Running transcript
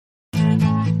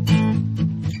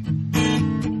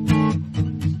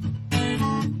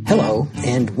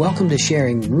and welcome to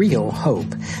Sharing Real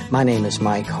Hope. My name is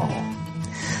Mike Hall.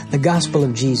 The gospel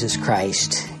of Jesus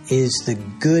Christ is the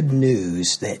good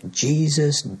news that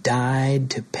Jesus died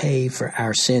to pay for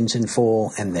our sins in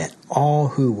full, and that all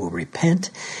who will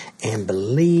repent and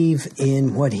believe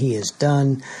in what he has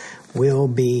done will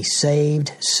be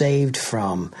saved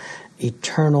from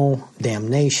eternal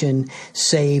damnation,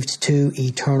 saved to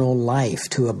eternal life,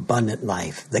 to abundant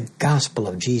life, the gospel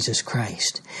of Jesus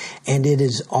Christ. And it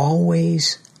has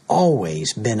always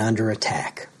been under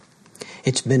attack.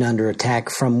 It's been under attack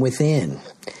from within.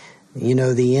 You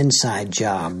know, the inside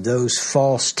job, those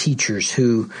false teachers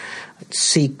who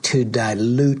seek to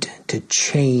dilute, to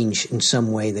change in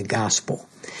some way the gospel.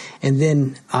 And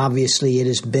then, obviously, it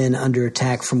has been under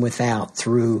attack from without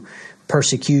through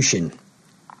persecution.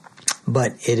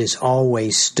 But it has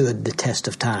always stood the test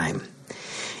of time.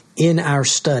 In our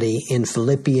study in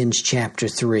Philippians chapter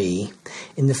 3,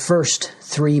 in the first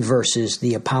 3 verses,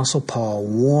 the Apostle Paul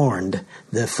warned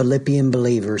the Philippian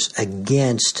believers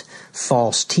against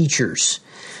false teachers,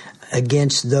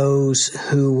 against those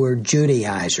who were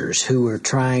Judaizers, who were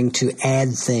trying to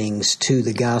add things to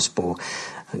the gospel,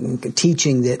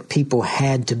 teaching that people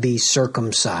had to be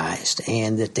circumcised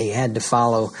and that they had to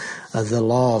follow the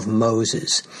law of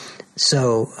Moses.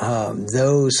 So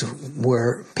those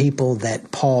were people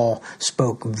that Paul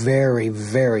spoke very,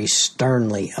 very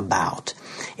sternly about.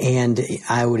 And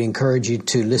I would encourage you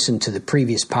to listen to the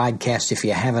previous podcast, if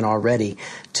you haven't already,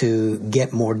 to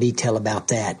get more detail about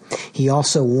that. He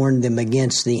also warned them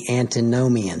against the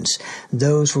antinomians.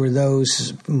 Those were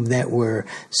those that were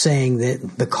saying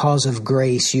that because of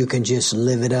grace, you can just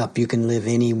live it up. You can live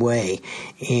any way.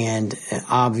 And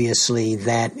obviously,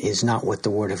 that is not what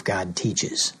the Word of God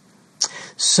teaches.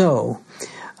 So,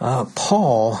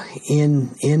 Paul,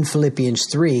 in Philippians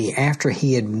 3, after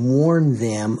he had warned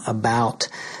them about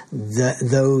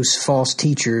those false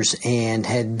teachers and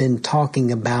had been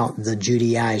talking about the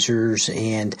Judaizers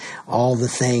and all the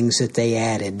things that they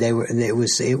added, it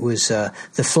was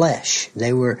the flesh.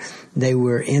 They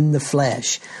were in the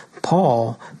flesh.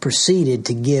 Paul proceeded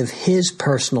to give his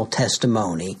personal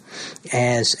testimony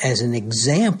as an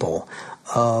example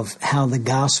of how the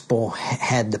gospel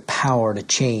had the power to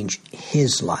change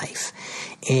his life.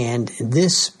 And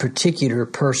this particular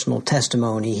personal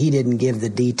testimony, he didn't give the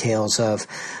details of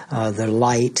the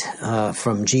light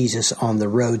from Jesus on the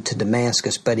road to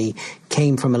Damascus, but he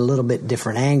came from a little bit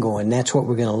different angle, and that's what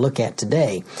we're going to look at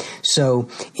today. So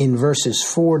in verses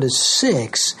 4 to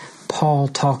 6, Paul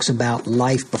talks about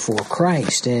life before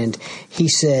Christ, and he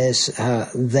says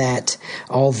that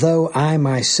although I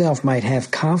myself might have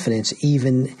confidence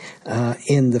even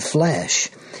in the flesh,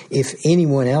 if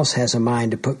anyone else has a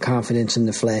mind to put confidence in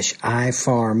the flesh, I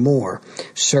far more.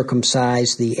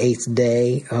 Circumcised the 8th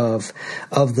day of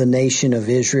the nation of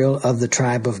Israel, of the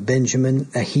tribe of Benjamin,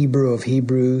 a Hebrew of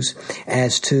Hebrews,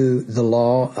 as to the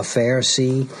law, a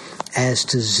Pharisee, as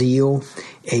to zeal,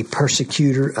 a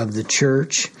persecutor of the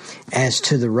church, as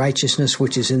to the righteousness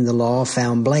which is in the law,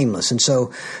 found blameless. And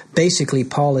so basically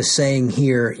Paul is saying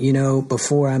here, you know,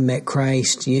 before I met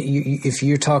Christ, if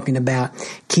you're talking about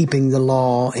keeping the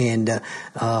law and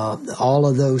all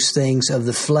of those things of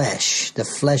the flesh, the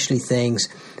fleshly things,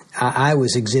 I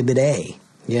was Exhibit A.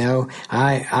 You know,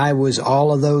 I was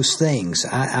all of those things.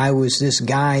 I was this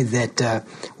guy that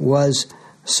was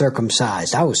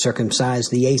circumcised. I was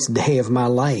circumcised the 8th day of my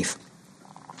life.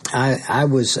 I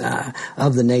was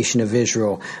of the nation of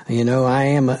Israel. You know, I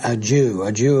am a Jew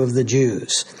of the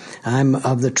Jews. I'm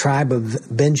of the tribe of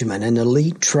Benjamin, an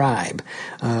elite tribe,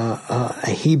 a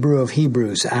Hebrew of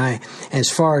Hebrews. As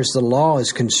far as the law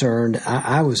is concerned,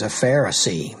 I was a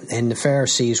Pharisee, and the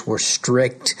Pharisees were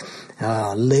strict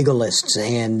legalists,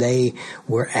 and they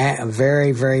were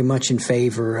very, very much in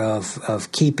favor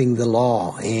of keeping the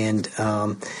law, and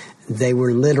they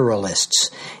were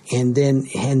literalists. And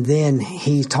then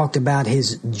he talked about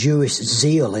his Jewish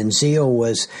zeal, and zeal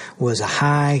was a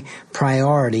high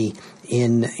priority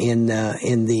in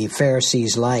the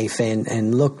Pharisees' life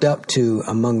and looked up to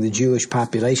among the Jewish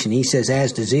population. He says,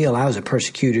 as to zeal, I was a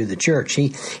persecutor of the church.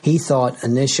 He thought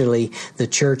initially the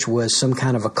church was some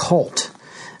kind of a cult,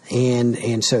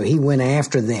 and so he went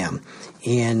after them.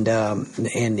 And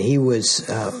he was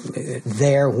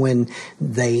there when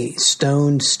they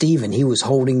stoned Stephen. He was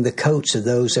holding the coats of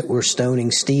those that were stoning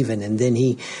Stephen, and then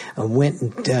he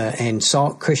went and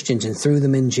sought Christians and threw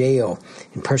them in jail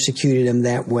and persecuted them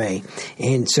that way.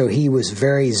 And so he was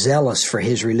very zealous for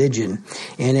his religion.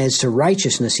 And as to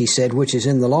righteousness, he said, which is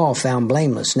in the law, found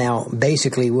blameless. Now,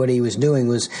 basically what he was doing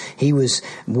was he was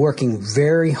working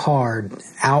very hard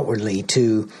outwardly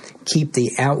to keep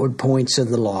the outward points of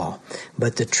the law.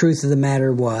 But the truth of the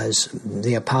matter was,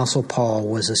 the Apostle Paul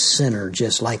was a sinner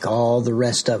just like all the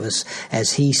rest of us.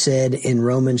 As he said in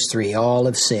Romans 3, all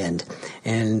have sinned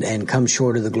and come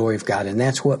short of the glory of God. And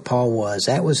that's what Paul was.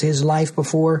 That was his life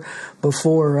before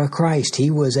Christ.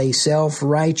 He was a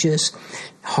self-righteous,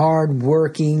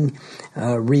 hard-working,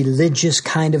 religious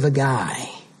kind of a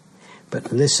guy.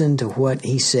 But listen to what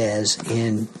he says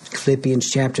in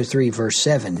Philippians chapter 3, verse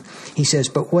 7. He says,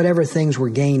 "But whatever things were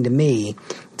gained to me,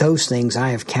 those things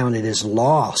I have counted as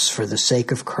loss for the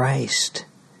sake of Christ."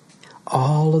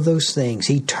 All of those things,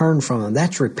 he turned from them.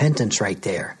 That's repentance right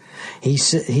there. He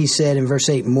said in verse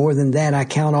 8, "More than that, I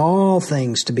count all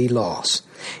things to be loss,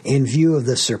 in view of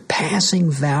the surpassing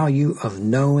value of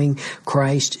knowing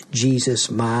Christ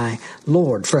Jesus my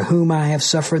Lord, for whom I have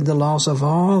suffered the loss of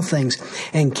all things,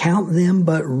 and count them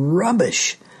but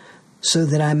rubbish, so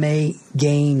that I may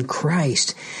gain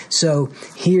Christ." So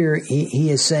here he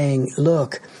is saying,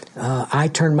 look, I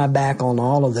turn my back on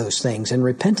all of those things. And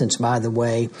repentance, by the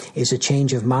way, is a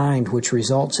change of mind which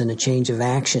results in a change of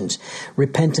actions.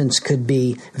 Repentance could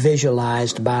be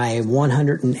visualized by a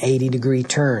 180-degree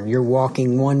turn. You're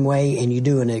walking one way and you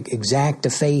do an exact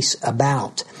face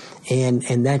about.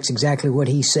 And that's exactly what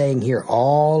he's saying here.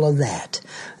 All of that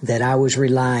I was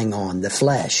relying on, the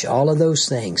flesh, all of those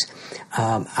things,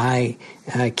 I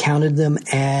counted them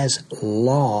as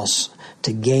loss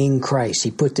to gain Christ.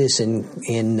 He put this in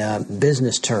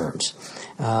business terms,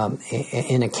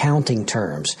 in accounting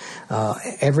terms.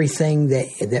 Everything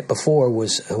that before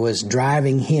was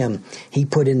driving him, he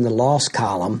put in the loss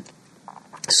column,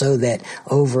 so that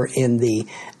over in the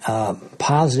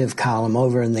positive column,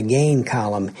 over in the gain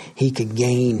column, he could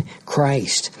gain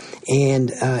Christ.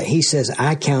 And he says,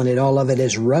 I counted all of it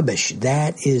as rubbish.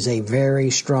 That is a very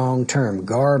strong term,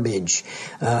 garbage.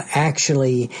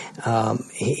 Actually,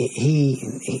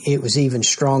 it was even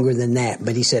stronger than that.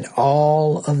 But he said,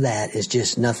 all of that is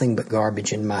just nothing but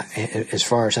garbage as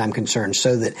far as I'm concerned,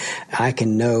 so that I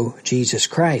can know Jesus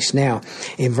Christ. Now,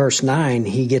 in verse 9,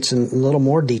 he gets a little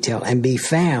more detail, and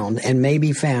may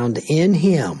be found in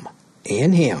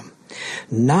him,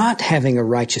 not having a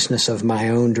righteousness of my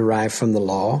own derived from the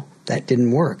law. That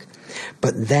didn't work.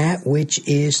 But that which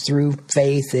is through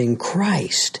faith in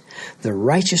Christ, the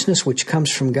righteousness which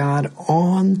comes from God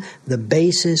on the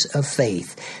basis of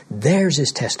faith. There's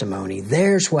his testimony.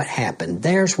 There's what happened.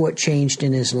 There's what changed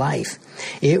in his life.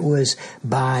 It was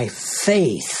by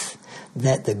faith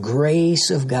that the grace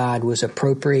of God was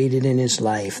appropriated in his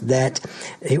life, that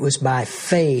it was by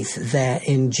faith that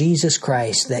in Jesus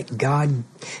Christ that God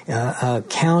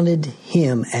counted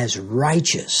him as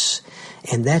righteous.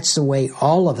 And that's the way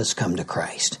all of us come to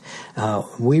Christ.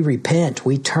 We repent.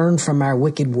 We turn from our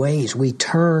wicked ways. We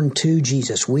turn to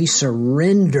Jesus. We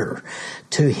surrender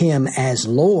to him as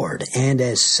Lord and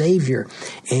as Savior.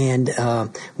 And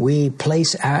we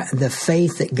place the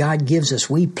faith that God gives us.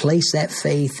 We place that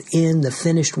faith in the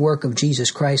finished work of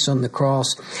Jesus Christ on the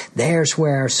cross. There's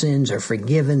where our sins are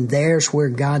forgiven. There's where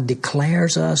God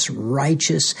declares us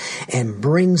righteous and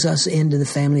brings us into the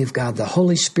family of God. The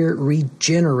Holy Spirit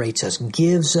regenerates us,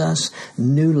 gives us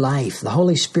new life. The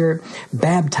Holy Spirit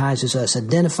baptizes us,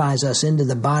 identifies us into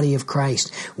the body of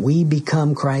Christ. We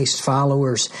become Christ's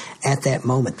followers at that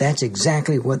moment. That's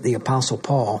exactly what the Apostle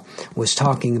Paul was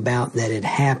talking about that had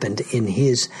happened in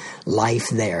his life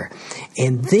there.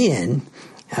 And then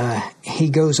he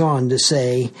goes on to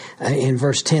say in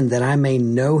verse 10, that I may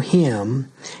know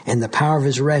him and the power of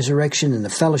his resurrection and the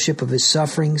fellowship of his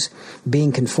sufferings,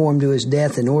 being conformed to his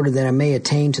death, in order that I may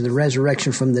attain to the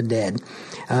resurrection from the dead.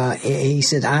 He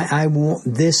said, I want,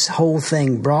 this whole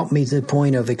thing brought me to the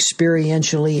point of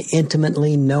experientially,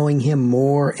 intimately knowing him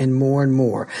more and more and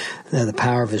more, the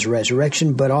power of his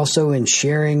resurrection, but also in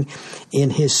sharing in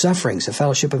his sufferings, the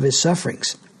fellowship of his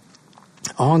sufferings.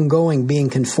 Ongoing, being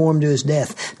conformed to his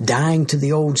death, dying to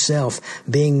the old self,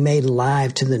 being made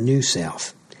alive to the new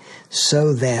self,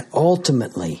 so that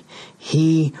ultimately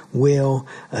he will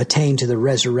attain to the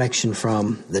resurrection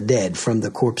from the dead, from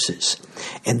the corpses.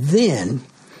 And then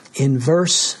in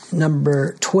verse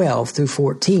number 12 through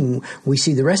 14, we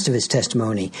see the rest of his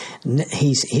testimony.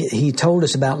 He told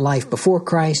us about life before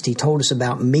Christ. He told us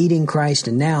about meeting Christ.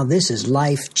 And now this is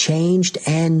life changed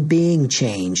and being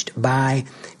changed by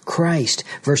Christ.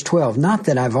 Verse 12, not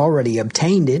that I've already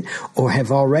obtained it or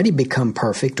have already become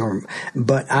perfect,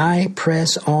 but I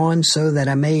press on so that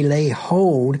I may lay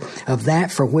hold of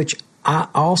that for which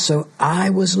I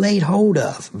was laid hold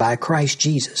of by Christ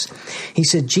Jesus. He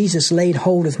said, Jesus laid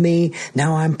hold of me.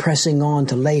 Now I'm pressing on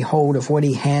to lay hold of what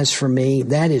he has for me.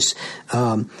 That is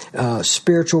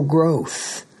spiritual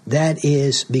growth. That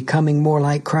is becoming more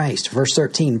like Christ. Verse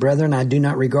 13, brethren, I do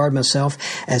not regard myself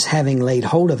as having laid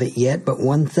hold of it yet, but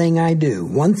one thing I do,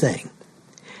 one thing.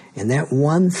 And that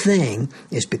one thing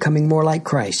is becoming more like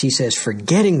Christ. He says,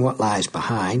 forgetting what lies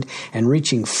behind and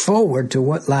reaching forward to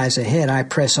what lies ahead, I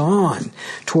press on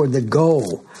toward the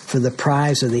goal for the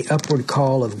prize of the upward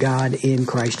call of God in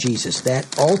Christ Jesus.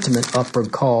 That ultimate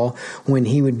upward call when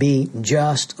he would be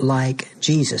just like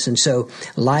Jesus. And so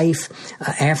life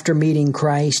after meeting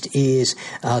Christ is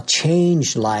a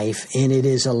changed life, and it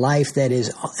is a life that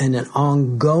is in an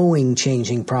ongoing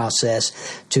changing process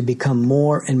to become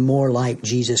more and more like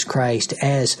Jesus Christ.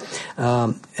 As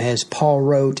Paul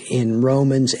wrote in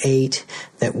Romans 8,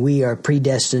 that we are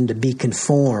predestined to be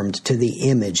conformed to the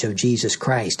image of Jesus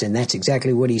Christ. And that's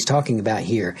exactly what he's talking about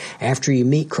here. After you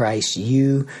meet Christ,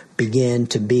 you begin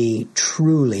to be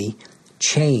truly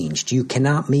changed. You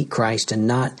cannot meet Christ and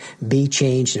not be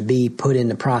changed and be put in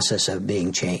the process of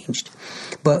being changed.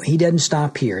 But he doesn't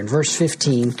stop here. In verse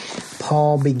 15,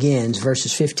 Paul begins,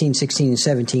 verses 15, 16, and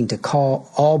 17, to call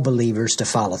all believers to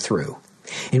follow through.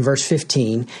 In verse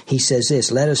 15, he says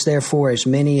this, let us therefore, as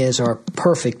many as are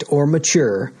perfect or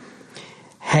mature,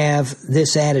 have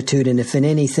this attitude, and if in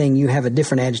anything you have a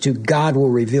different attitude, God will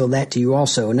reveal that to you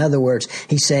also. In other words,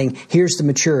 he's saying, here's the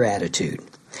mature attitude.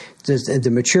 The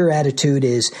mature attitude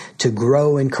is to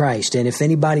grow in Christ. And if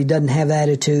anybody doesn't have that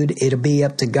attitude, it'll be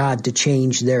up to God to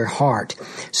change their heart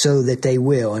so that they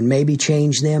will, and maybe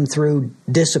change them through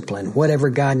discipline,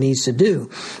 whatever God needs to do.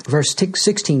 Verse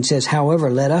 16 says, however,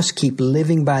 let us keep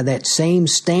living by that same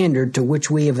standard to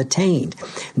which we have attained.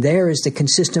 There is the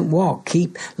consistent walk.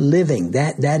 Keep living.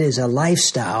 That is a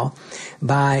lifestyle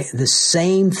by the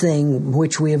same thing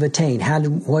which we have attained.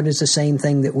 What is the same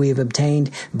thing that we have obtained?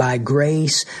 By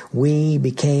grace, we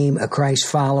became a Christ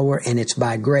follower, and it's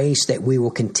by grace that we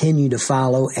will continue to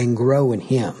follow and grow in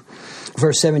Him.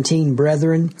 Verse 17,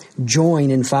 brethren,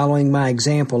 join in following my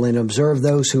example and observe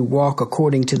those who walk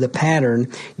according to the pattern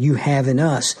you have in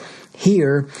us.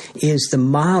 Here is the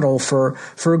model for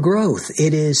growth.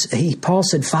 Paul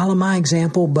said, follow my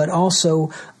example, but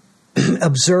also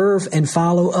observe and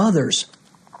follow others.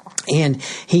 And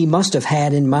he must have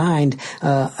had in mind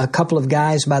a couple of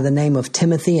guys by the name of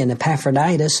Timothy and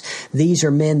Epaphroditus. These are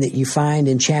men that you find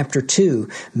in chapter 2,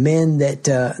 men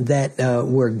that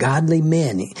were godly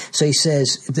men. So he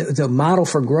says the model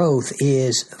for growth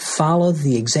is follow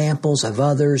the examples of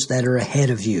others that are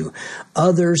ahead of you,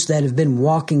 others that have been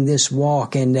walking this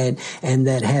walk and that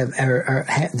have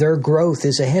their growth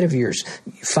is ahead of yours.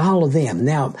 Follow them.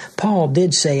 Now, Paul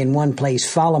did say in one place,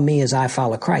 follow me as I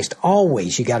follow Christ.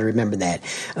 Always, you got to remember that.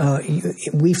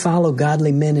 We follow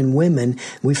godly men and women.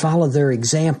 We follow their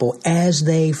example as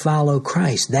they follow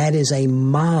Christ. That is a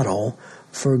model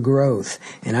for growth.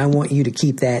 And I want you to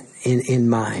keep that in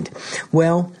mind.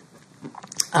 Well,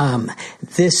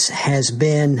 this has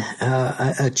been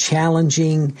a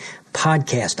challenging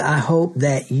podcast. I hope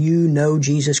that you know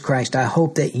Jesus Christ. I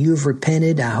hope that you've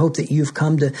repented. I hope that you've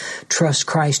come to trust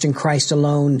Christ and Christ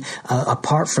alone,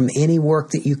 apart from any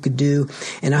work that you could do.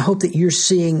 And I hope that you're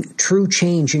seeing true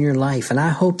change in your life. And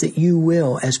I hope that you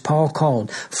will, as Paul called,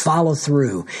 follow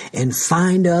through and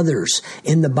find others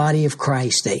in the body of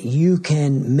Christ that you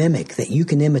can mimic, that you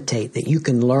can imitate, that you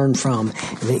can learn from,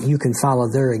 that you can follow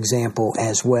their example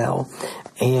as well.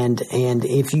 And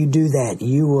if you do that,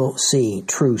 you will see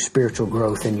true spiritual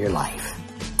growth in your life.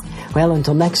 Well,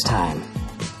 until next time,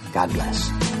 God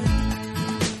bless.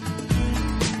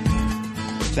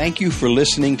 Thank you for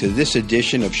listening to this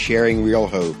edition of Sharing Real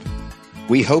Hope.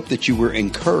 We hope that you were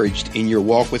encouraged in your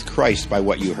walk with Christ by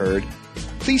what you heard.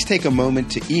 Please take a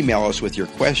moment to email us with your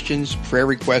questions, prayer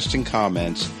requests, and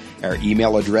comments. Our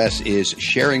email address is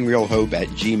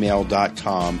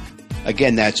sharingrealhope@gmail.com.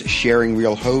 Again, that's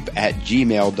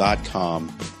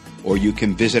sharingrealhope@gmail.com. Or you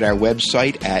can visit our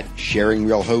website at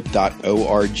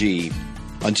sharingrealhope.org.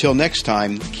 Until next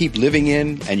time, keep living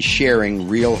in and sharing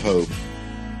real hope.